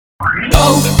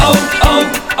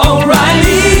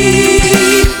O'Reilly!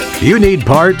 You need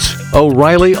parts?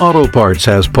 O'Reilly Auto Parts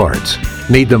has parts.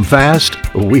 Need them fast?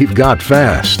 We've got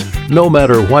fast. No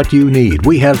matter what you need,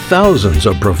 we have thousands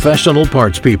of professional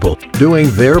parts people doing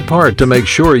their part to make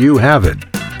sure you have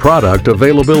it. Product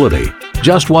availability.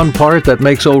 Just one part that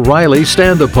makes O'Reilly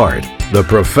stand apart. The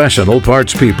professional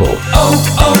parts people.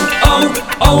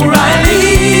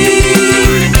 O'Reilly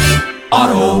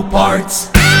Auto Parts.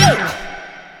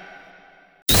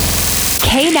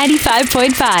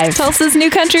 K95.5, Tulsa's new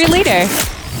country leader.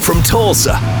 From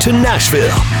Tulsa to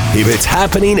Nashville, if it's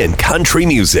happening in country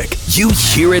music, you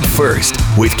hear it first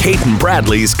with Cait and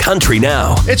Bradley's Country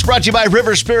Now. It's brought to you by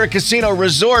River Spirit Casino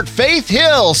Resort. Faith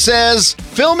Hill says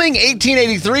filming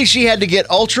 1883, she had to get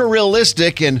ultra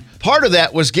realistic, and part of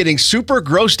that was getting super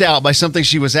grossed out by something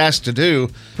she was asked to do.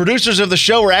 Producers of the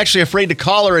show were actually afraid to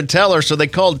call her and tell her, so they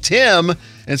called Tim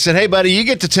and said, "Hey, buddy, you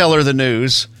get to tell her the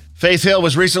news." Faith Hill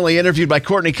was recently interviewed by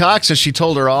Courtney Cox, and she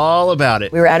told her all about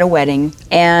it. We were at a wedding,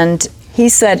 and he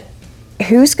said,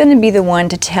 "Who's going to be the one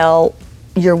to tell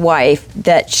your wife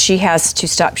that she has to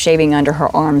stop shaving under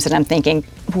her arms?" And I'm thinking,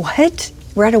 what?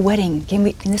 We're at a wedding.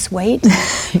 Can this wait?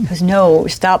 He goes, "No,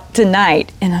 stop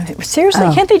tonight." And I'm like,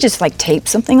 seriously, can't they just tape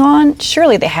something on?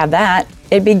 Surely they have that.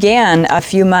 It began a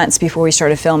few months before we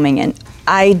started filming, and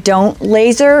I don't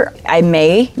laser. I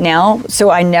may now,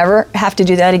 so I never have to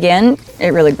do that again. It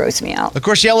really grossed me out. Of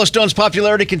course, Yellowstone's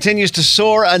popularity continues to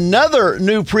soar. Another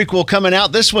new prequel coming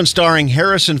out, this one starring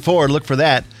Harrison Ford. Look for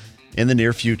that in the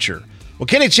near future. Well,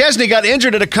 Kenny Chesney got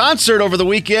injured at a concert over the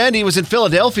weekend. He was in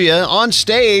Philadelphia on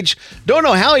stage. Don't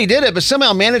know how he did it, but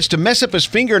somehow managed to mess up his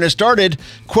finger and it started,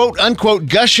 quote unquote,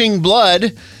 gushing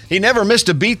blood. He never missed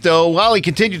a beat, though. While he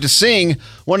continued to sing,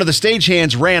 one of the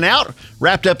stagehands ran out,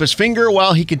 wrapped up his finger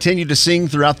while he continued to sing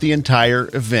throughout the entire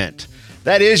event.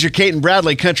 That is your Cait and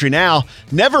Bradley Country Now.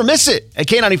 Never miss it at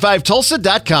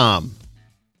K95Tulsa.com.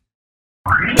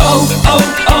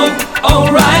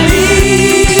 O'Reilly!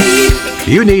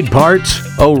 You need parts?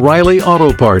 O'Reilly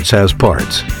Auto Parts has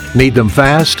parts. Need them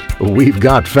fast? We've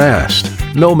got fast.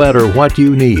 No matter what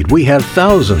you need, we have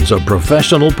thousands of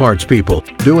professional parts people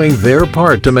doing their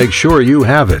part to make sure you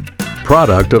have it.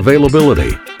 Product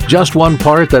availability. Just one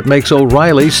part that makes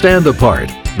O'Reilly stand apart.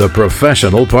 The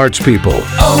professional parts people.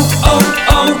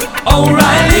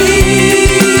 O'Reilly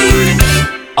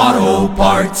Auto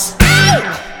Parts.